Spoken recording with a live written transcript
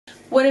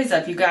What is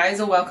up, you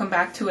guys? Welcome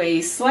back to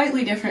a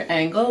slightly different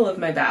angle of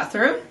my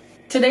bathroom.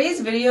 Today's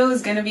video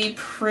is going to be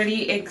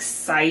pretty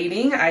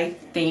exciting, I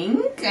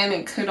think, and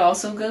it could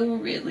also go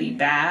really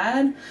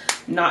bad.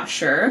 Not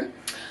sure.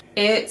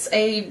 It's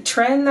a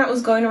trend that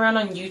was going around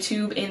on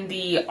YouTube in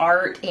the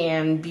art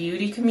and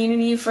beauty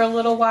community for a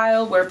little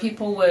while, where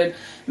people would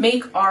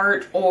make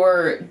art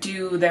or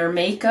do their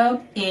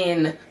makeup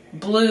in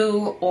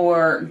blue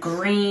or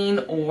green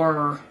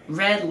or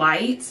red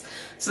lights,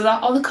 so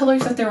that all the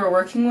colors that they were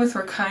working with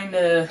were kind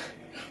of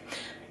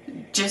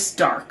just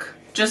dark.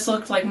 Just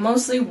looked like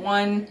mostly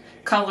one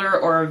color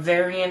or a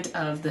variant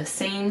of the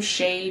same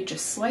shade,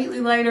 just slightly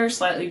lighter,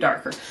 slightly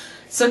darker.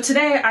 So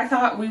today I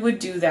thought we would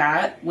do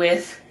that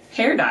with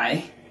hair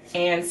dye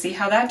and see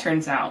how that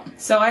turns out.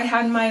 So I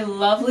had my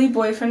lovely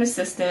boyfriend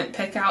assistant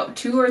pick out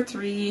 2 or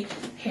 3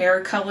 hair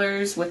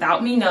colors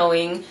without me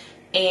knowing,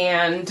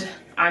 and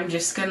I'm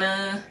just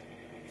gonna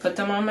put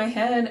them on my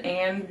head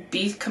and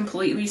be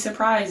completely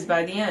surprised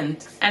by the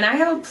end. And I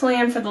have a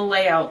plan for the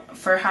layout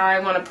for how I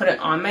want to put it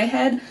on my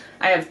head.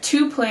 I have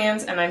 2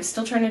 plans and I'm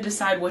still trying to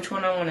decide which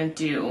one I want to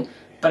do,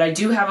 but I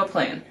do have a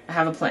plan. I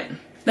have a plan.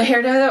 The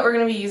hair dye that we're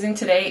going to be using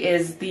today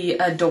is the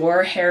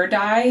Adore hair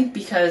dye,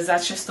 because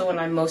that's just the one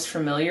I'm most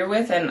familiar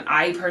with, and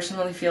I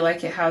personally feel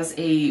like it has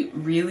a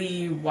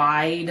really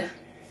wide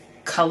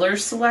color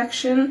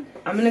selection.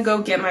 I'm gonna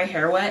go get my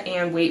hair wet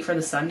and wait for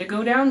the sun to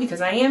go down, because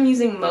I am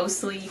using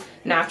mostly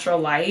natural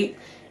light,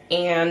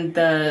 and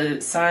the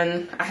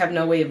sun, I have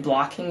no way of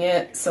blocking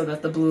it so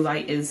that the blue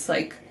light is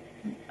like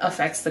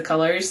affects the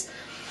colors.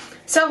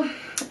 So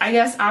I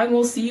guess I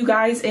will see you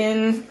guys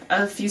in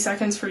a few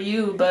seconds for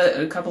you, but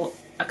a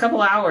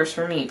couple hours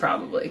for me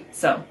probably.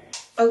 So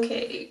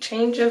okay,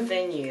 change of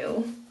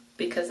venue,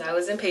 because I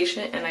was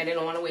impatient and I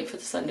didn't want to wait for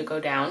the sun to go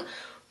down,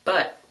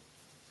 but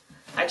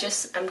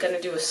I'm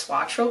gonna do a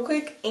swatch real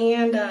quick,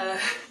 and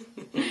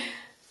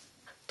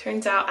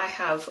turns out I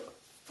have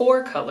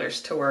 4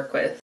 colors to work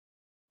with.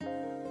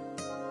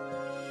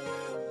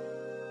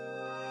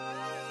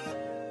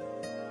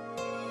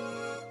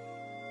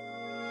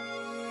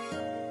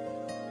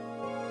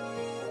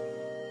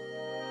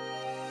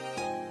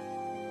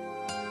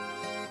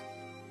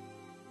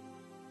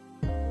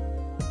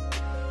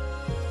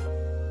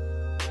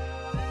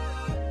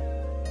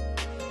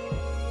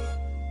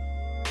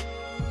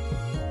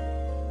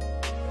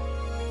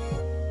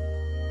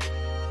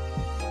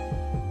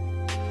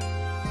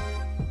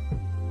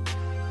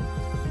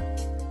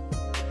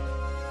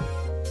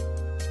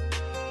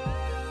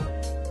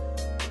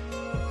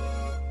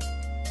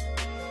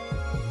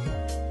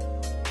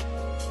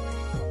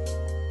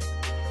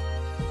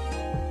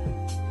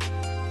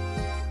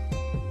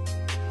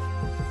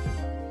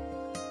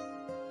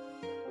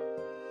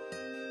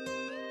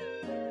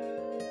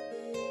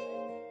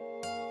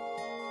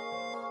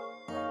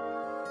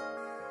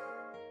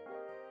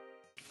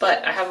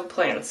 But I have a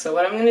plan. So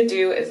what I'm gonna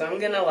do is I'm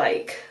gonna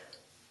like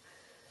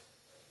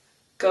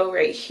go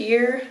right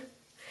here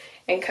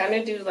and kind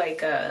of do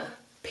like a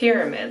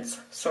pyramids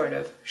sort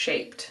of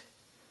shaped.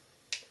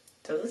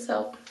 Does this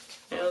help?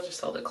 I'll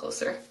just hold it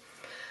closer.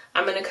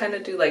 I'm gonna kind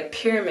of do like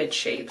pyramid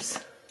shapes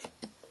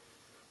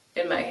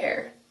in my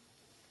hair.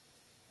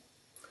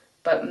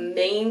 But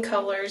main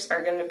colors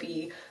are gonna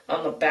be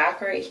on the back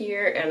right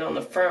here and on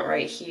the front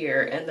right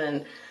here, and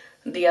then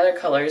the other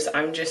colors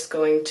I'm just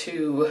going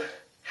to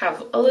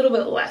have a little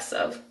bit less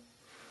of.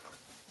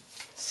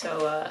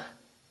 So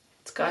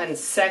let's go ahead and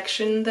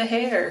section the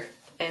hair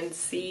and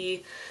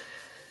see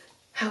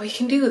how we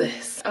can do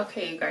this.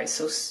 Okay, you guys,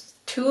 so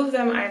 2 of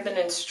them I've been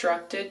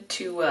instructed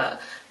to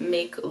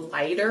make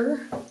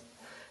lighter,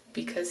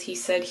 because he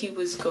said he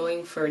was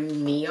going for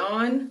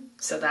neon.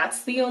 So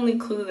that's the only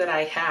clue that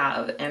I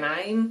have, and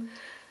I'm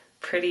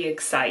pretty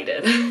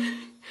excited.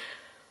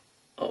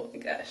 Oh my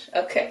gosh.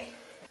 Okay,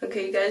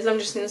 you guys, I'm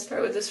just gonna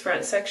start with this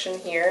front section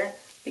here,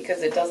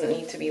 because it doesn't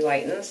need to be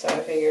lightened, so I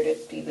figured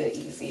it'd be the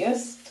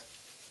easiest.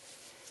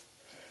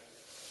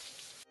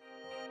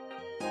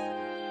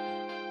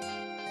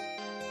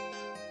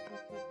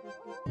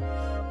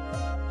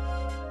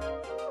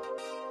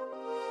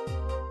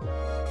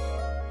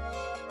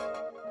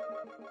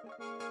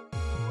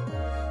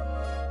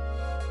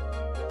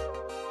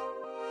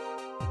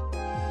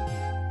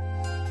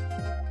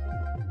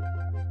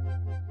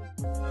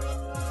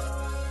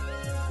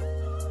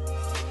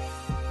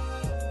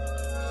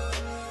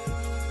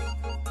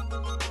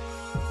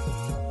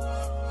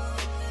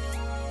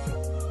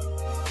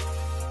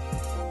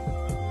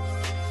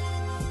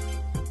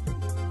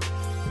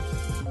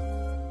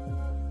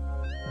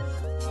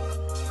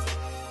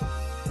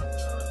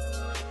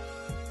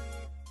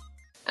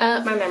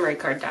 My memory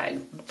card died,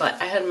 but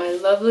I had my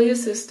lovely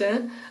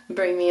assistant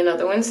bring me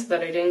another one so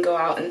that I didn't go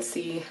out and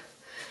see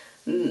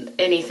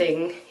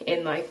anything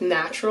in like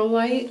natural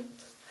light.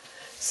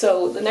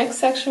 So the next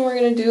section we're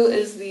going to do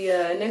is the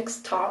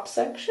next top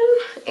section,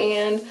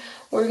 and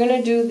we're going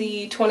to do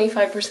the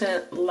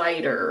 25%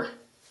 lighter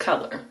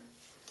color.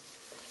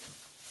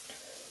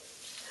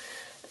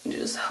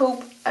 Just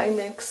hope I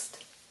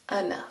mixed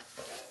enough.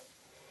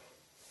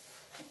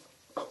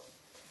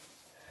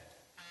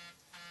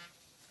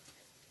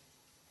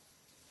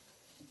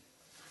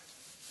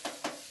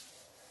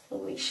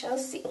 we shall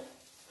see.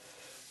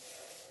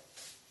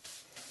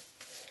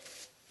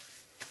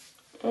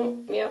 Oh,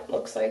 yeah,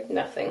 looks like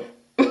nothing.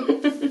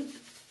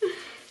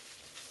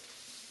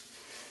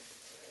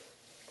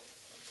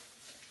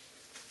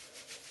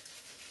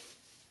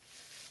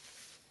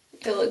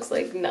 It looks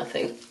like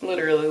nothing.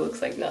 Literally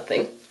looks like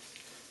nothing.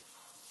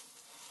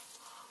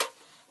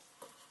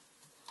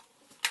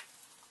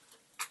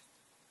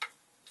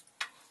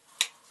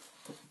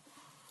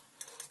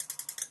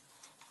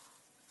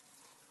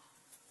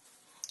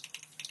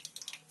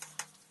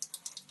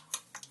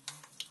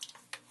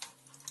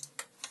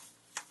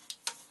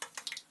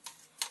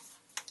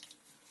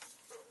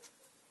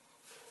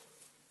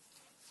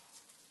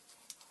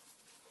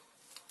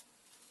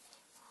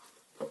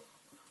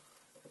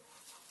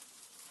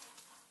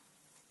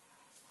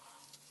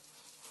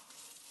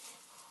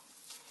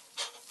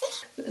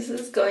 This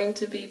is going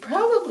to be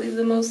probably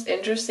the most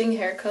interesting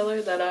hair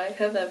color that I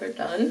have ever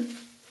done.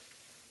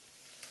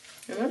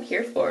 And I'm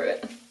here for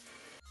it.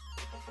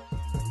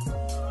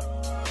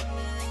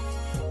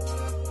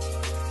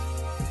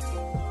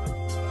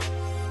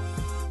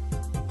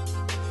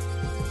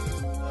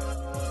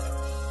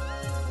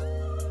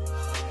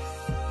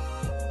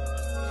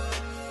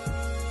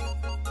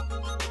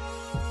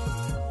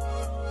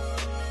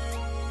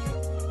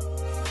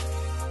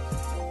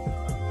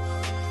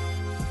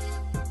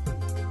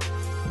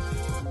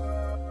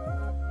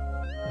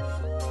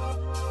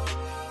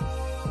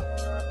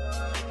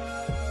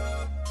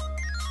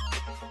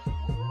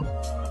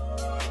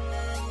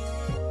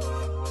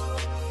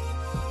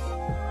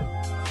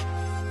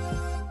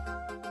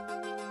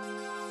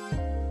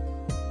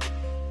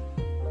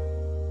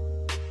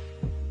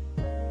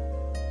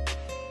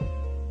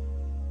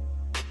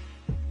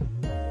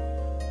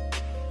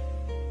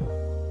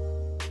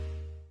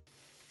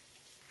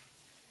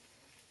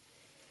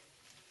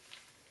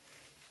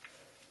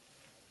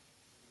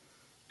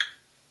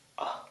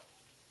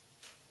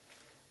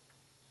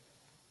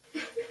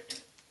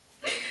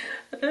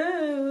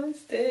 Oh,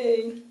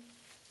 stay.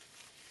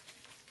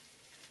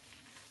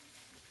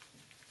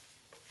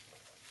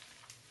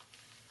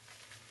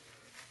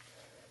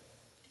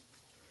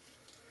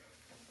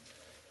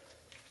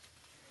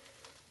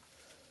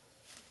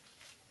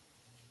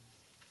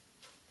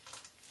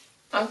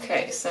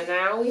 Okay, so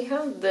now we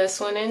have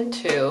this one in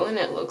too, and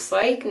it looks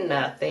like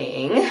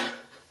nothing.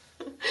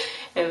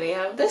 And we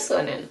have this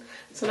one in.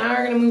 So now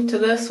we're going to move to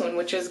this one,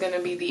 which is going to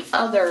be the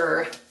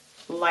other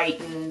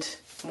lightened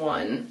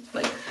one,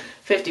 like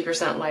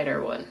 50%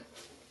 lighter one,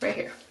 right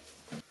here.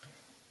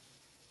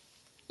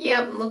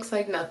 Yep, looks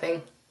like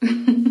nothing.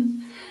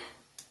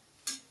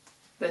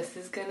 This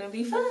is going to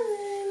be fun.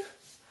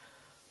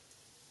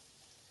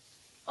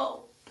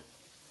 Oh.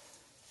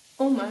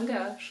 Oh my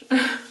gosh.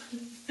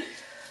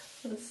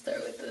 Let's start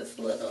with this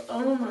little,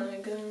 oh my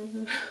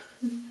god.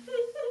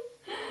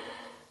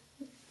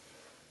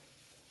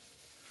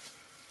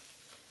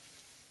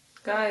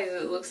 Guys,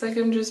 it looks like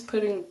I'm just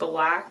putting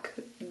black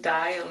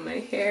dye on my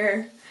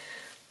hair.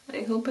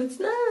 I hope it's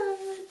not.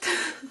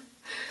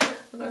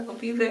 Or I'll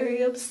be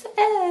very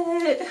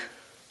upset.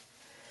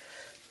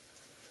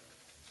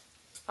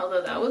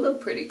 Although that would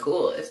look pretty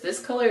cool. If this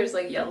color is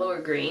like yellow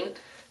or green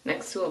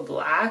next to a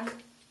black,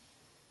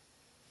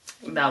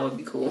 that would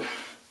be cool.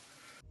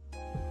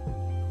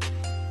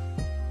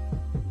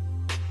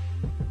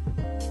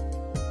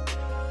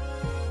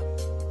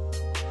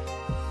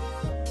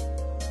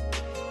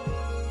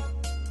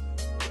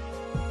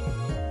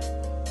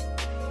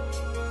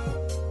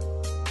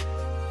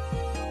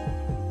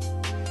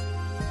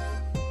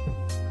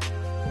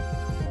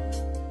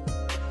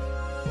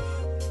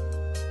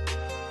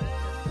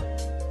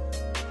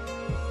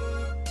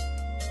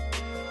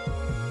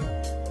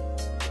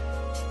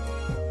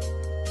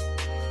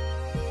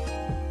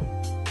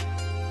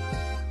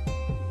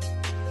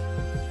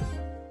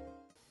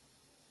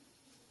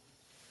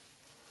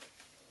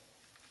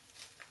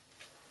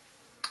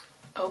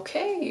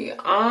 Okay,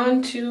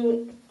 on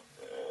to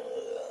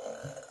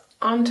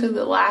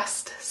the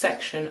last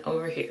section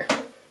over here.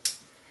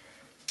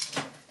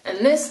 And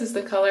this is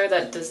the color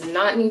that does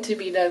not need to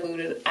be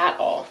diluted at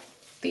all.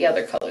 The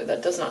other color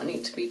that does not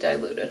need to be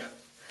diluted.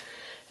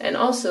 And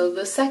also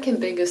the second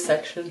biggest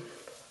section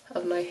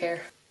of my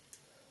hair.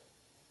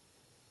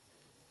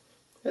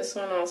 This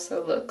one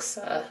also looks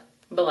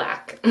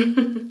black.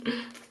 Let's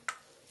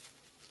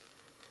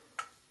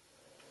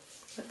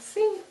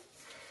see.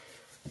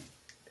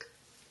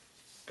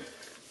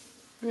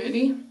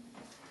 Ready?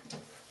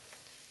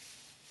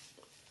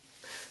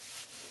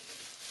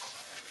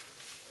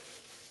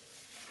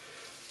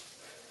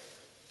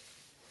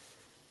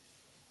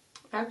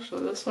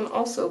 Actually, this one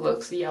also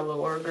looks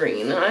yellow or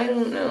green. I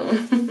don't know.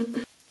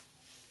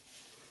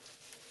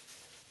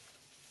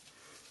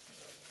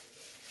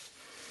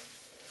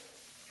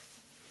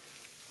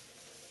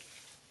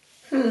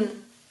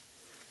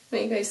 What do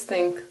you guys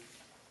think?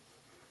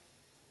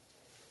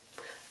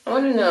 I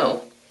want to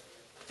know.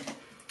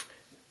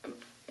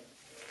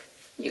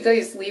 You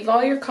guys leave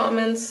all your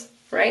comments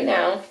right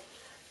now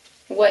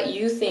what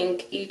you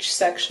think each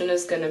section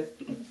is gonna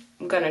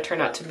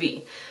turn out to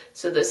be.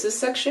 So this is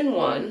section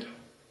 1.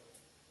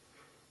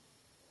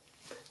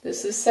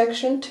 This is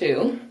section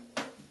 2.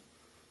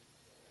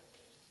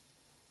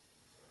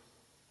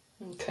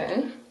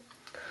 Okay.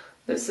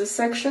 This is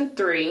section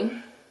 3.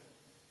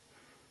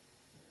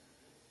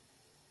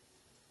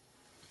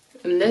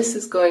 And this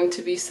is going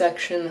to be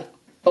section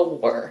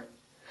 4.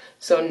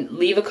 So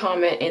leave a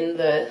comment in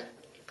the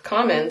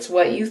comments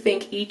what you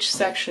think each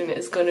section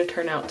is going to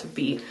turn out to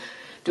be.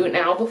 Do it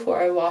now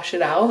before I wash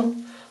it out.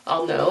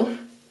 I'll know.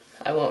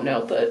 I won't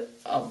know, but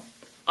I'll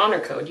honor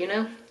code, you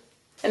know?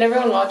 And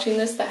everyone watching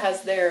this that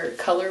has their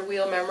color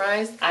wheel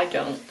memorized, I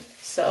don't.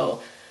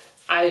 So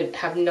I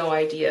have no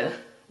idea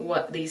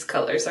what these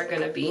colors are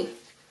going to be.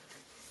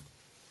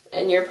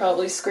 And you're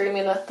probably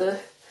screaming at the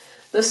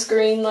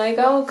screen like,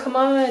 oh, come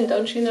on,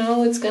 don't you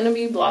know it's going to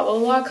be blah, blah,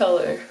 blah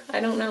color.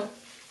 I don't know.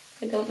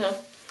 I don't know.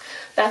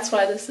 That's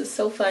why this is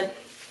so fun.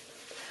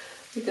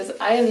 Because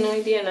I have no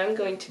idea and I'm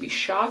going to be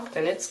shocked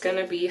and it's going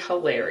to be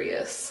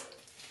hilarious.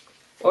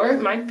 Or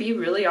it might be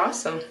really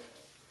awesome.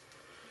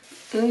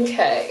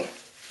 Okay.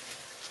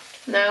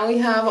 Now we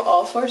have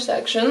all 4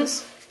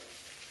 sections.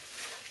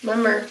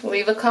 Remember,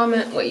 leave a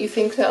comment what you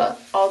think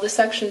all the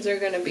sections are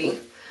going to be.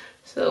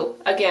 So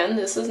again,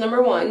 this is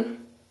number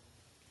 1.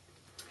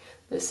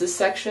 This is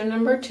section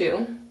number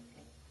 2.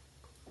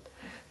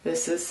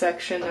 This is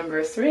section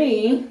number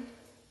 3.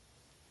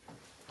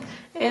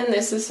 And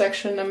this is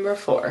section number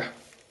 4.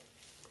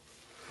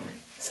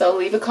 So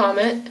leave a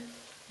comment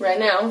right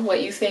now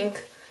what you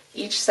think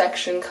each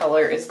section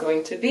color is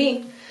going to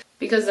be.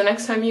 Because the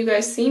next time you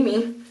guys see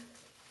me,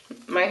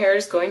 my hair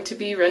is going to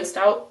be rinsed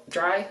out,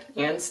 dry,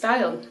 and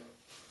styled.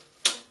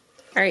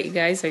 Alright you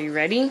guys, are you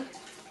ready?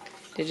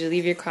 Did you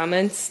leave your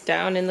comments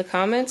down in the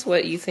comments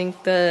what you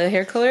think the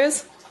hair color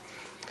is?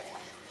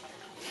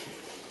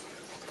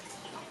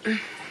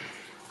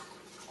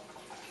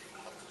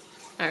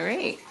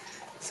 Alright,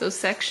 so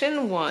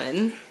section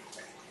 1,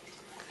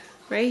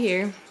 right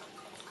here,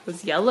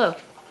 was yellow.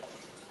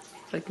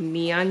 Like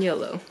neon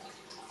yellow.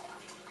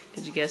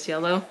 Did you guess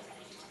yellow?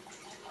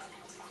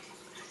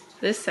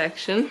 This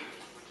section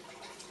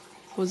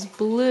was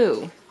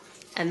blue.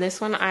 And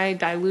this one I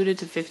diluted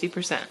to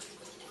 50%.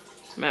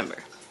 Remember.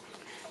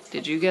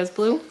 Did you guess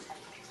blue?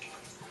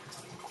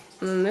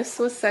 And then this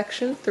was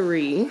section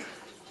 3,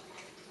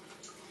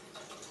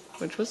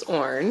 which was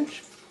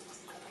orange.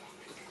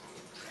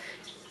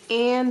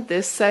 And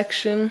this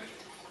section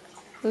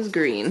was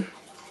green.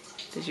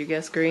 Did you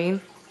guess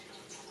green?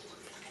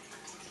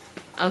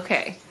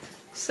 Okay,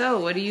 so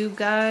what do you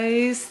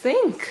guys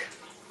think?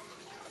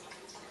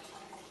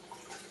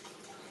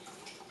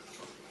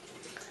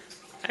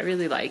 I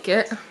really like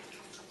it.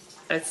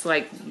 It's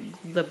like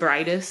the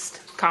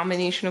brightest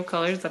combination of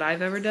colors that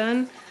I've ever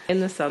done.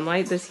 In the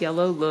sunlight, this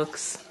yellow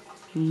looks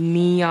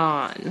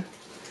neon.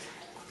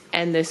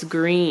 And this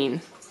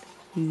green,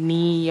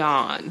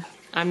 neon.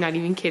 I'm not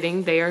even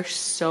kidding. They are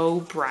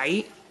so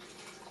bright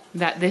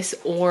that this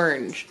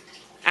orange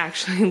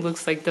actually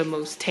looks like the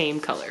most tame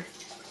color.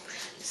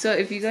 So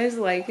if you guys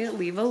like it,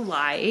 leave a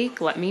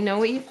like. Let me know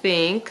what you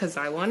think, because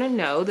I want to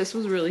know. This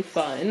was really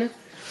fun.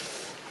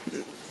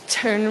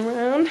 Turn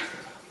around.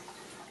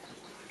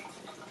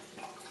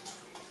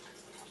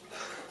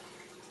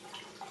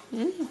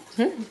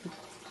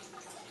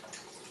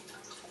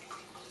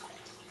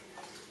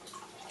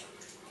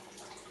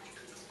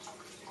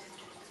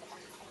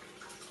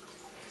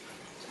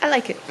 I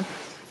like it.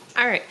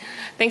 Alright,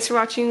 thanks for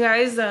watching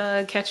guys.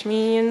 Catch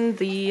me in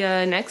the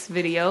next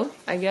video,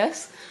 I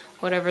guess.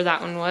 Whatever that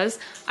one was.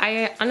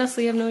 I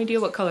honestly have no idea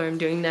what color I'm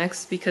doing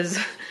next because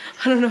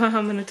I don't know how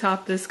I'm going to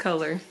top this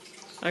color.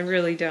 I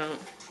really don't.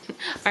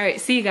 Alright,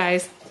 see you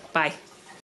guys. Bye.